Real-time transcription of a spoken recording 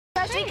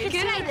refreshing.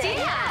 Good idea.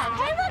 Yeah.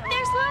 Hey, look,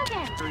 there's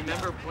Logan.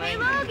 Remember playing?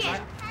 Hey,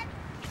 Logan.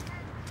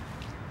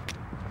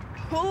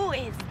 Who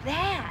is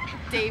that?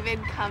 David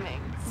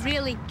Cummings.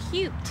 Really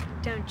cute,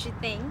 don't you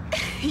think?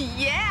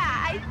 Yeah,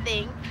 I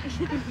think.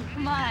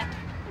 Come on.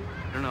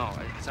 I don't know,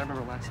 because I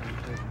remember last time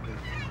we played.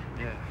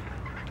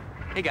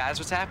 Yeah. Hey, guys,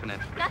 what's happening?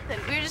 Nothing.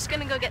 We were just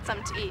gonna go get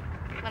something to eat.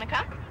 Wanna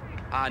come?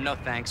 No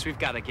thanks. We've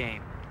got a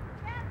game.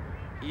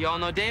 You all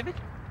know David?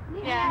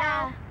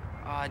 Yeah.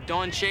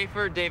 Dawn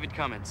Schaefer, David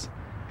Cummins.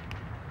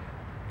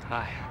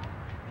 Hi.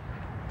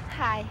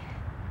 Hi.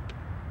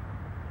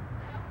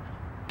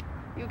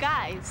 You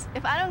guys,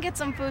 if I don't get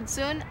some food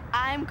soon,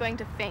 I'm going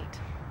to faint.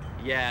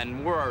 Yeah,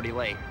 and we're already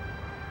late.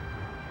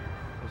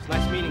 It was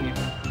nice meeting you.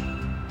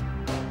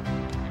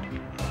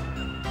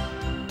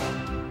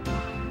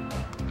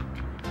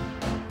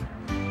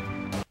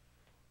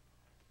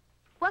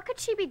 What could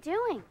she be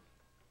doing?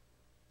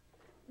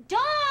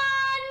 Dawn!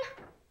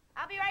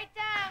 I'll be right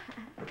down.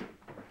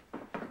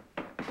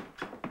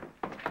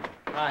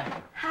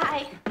 Hi.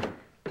 Hi.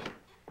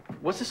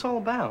 What's this all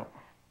about?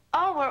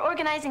 Oh, we're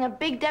organizing a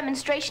big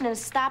demonstration to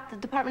stop the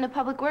Department of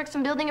Public Works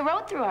from building a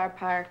road through our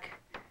park.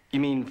 You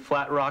mean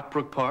Flat Rock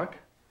Brook Park?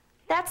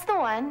 That's the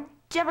one.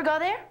 Did you ever go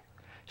there?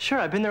 Sure,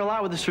 I've been there a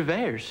lot with the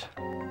surveyors.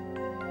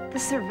 The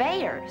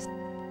surveyors?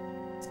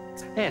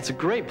 Yeah, it's a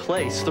great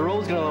place. The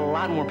road's gonna let a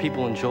lot more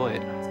people enjoy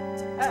it.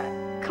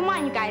 Come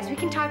on, you guys. We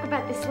can talk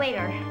about this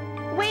later.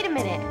 Wait a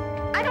minute.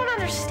 I don't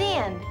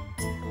understand.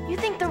 You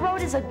think the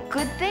road is a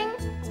good thing?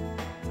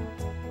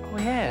 Oh,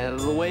 yeah.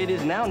 The way it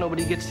is now,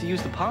 nobody gets to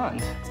use the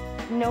pond.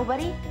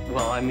 Nobody?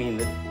 Well, I mean,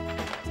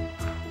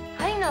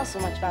 How do you know so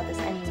much about this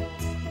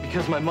anyways?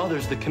 because my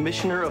mother's the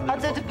commissioner of the...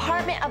 Of the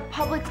Department of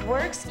Public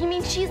Works? You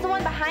mean she's the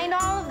one behind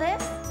all of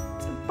this?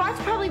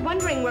 Bart's probably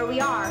wondering where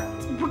we are.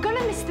 We're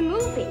gonna miss the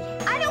movie.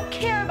 I don't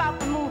care about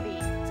the movie.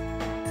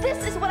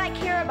 This is what I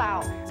care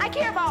about. I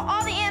care about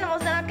all the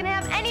animals that aren't gonna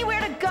have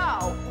anywhere to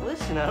go.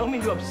 Listen, I don't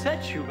mean to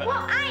upset you, but...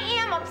 Well, I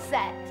am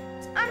upset.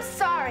 I'm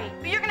sorry,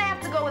 but you're gonna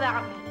have to go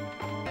without me.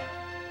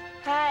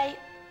 Hi.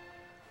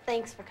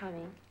 Thanks for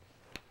coming.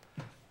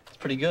 It's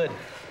pretty good.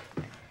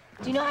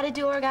 Do you know how to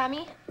do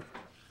origami?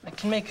 I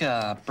can make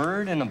a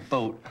bird and a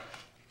boat.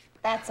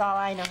 That's all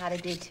I know how to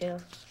do, too.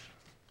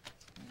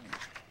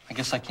 I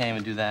guess I can't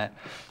even do that.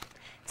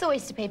 It's a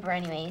waste of paper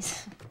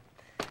anyways.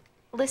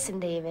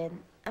 Listen, David,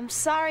 I'm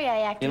sorry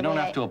I acted You don't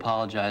the way have to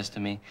apologize to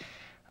me.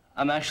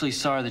 I'm actually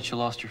sorry that you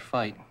lost your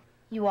fight.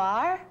 You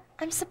are?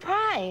 I'm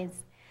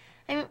surprised.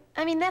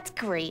 I mean, that's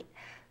great.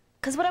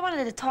 Because what I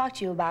wanted to talk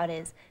to you about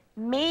is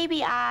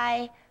maybe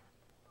I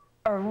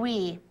or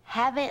we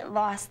haven't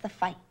lost the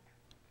fight.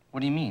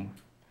 What do you mean?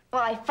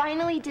 Well, I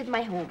finally did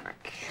my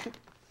homework.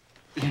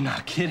 You're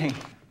not kidding.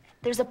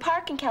 There's a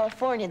park in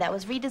California that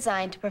was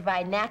redesigned to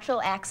provide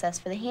natural access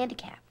for the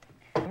handicapped.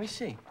 Let me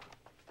see.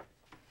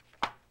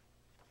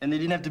 And they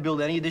didn't have to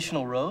build any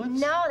additional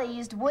roads? No, they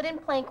used wooden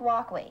plank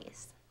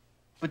walkways.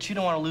 But you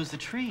don't want to lose the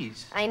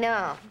trees. I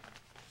know.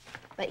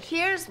 But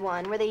here's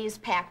one where they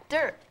used packed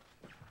dirt.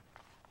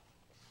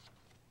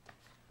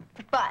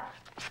 But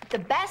the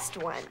best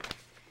one,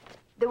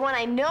 the one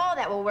I know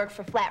that will work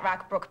for Flat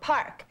Rock Brook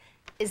Park,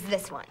 is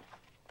this one.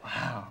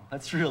 Wow,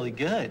 that's really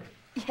good.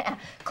 Yeah,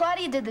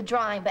 Claudia did the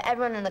drawing, but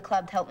everyone in the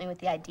club helped me with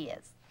the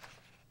ideas.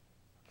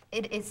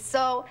 It is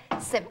so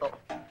simple.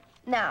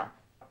 Now,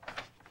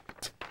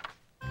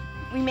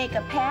 we make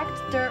a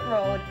packed dirt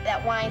road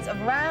that winds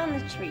around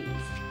the trees.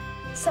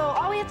 So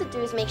all we have to do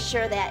is make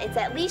sure that it's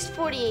at least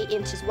 48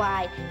 inches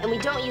wide, and we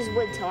don't use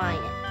wood to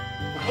line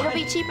it. It'll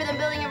be cheaper than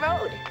building a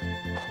road.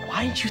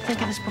 Why didn't you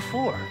think of this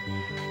before?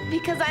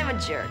 Because I'm a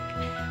jerk.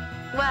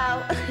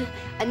 Well,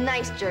 a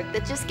nice jerk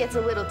that just gets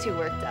a little too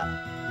worked up.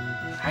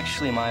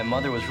 Actually, my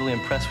mother was really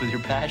impressed with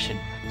your passion.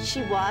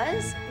 She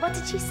was? What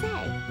did she say?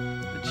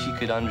 That she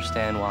could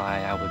understand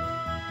why I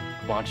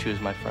would want you as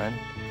my friend.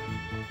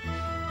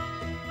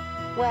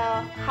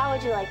 Well, how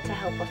would you like to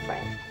help a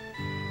friend?